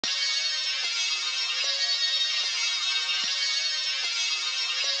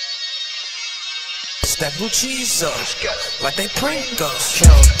stack blue cheese up like they prank us.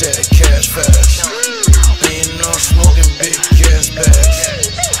 Count that cash fast. Lean on smoking big gas bags.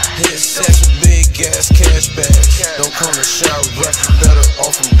 Hit sex with big gas cash bags. Don't come to shower, rap, you better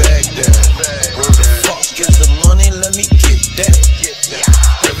off in Baghdad. Where the fuck is the money? Let me get that.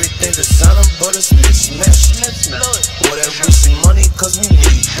 Everything designer, but it's mismatched. Whatever we see money, cause we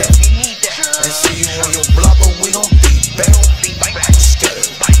need that. And see you on your block, but we gon' beat back.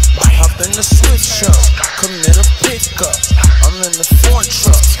 Hop in the switch up, commit a pickup. I'm in the foreign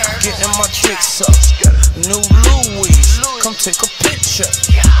truck, getting my kicks up. New Louis, come take a picture.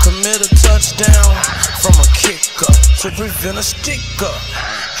 Commit a touchdown from a kick up to prevent a stick up.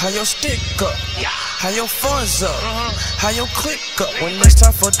 How your stick up? How your funds up? How your click up? When it's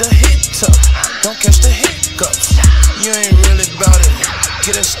time for the hit up, don't catch the hiccups. You ain't really bout it,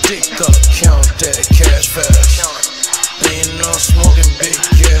 get a stick up. Count that cash fast. Lean on smoking big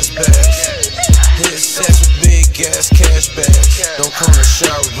gas bags. Hit sex with big gas cash bags. Don't come to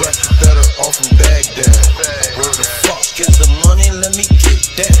shower, rap, you better off in Baghdad. Where the fuck is the money? Let me get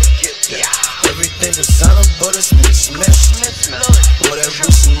that. Everything design.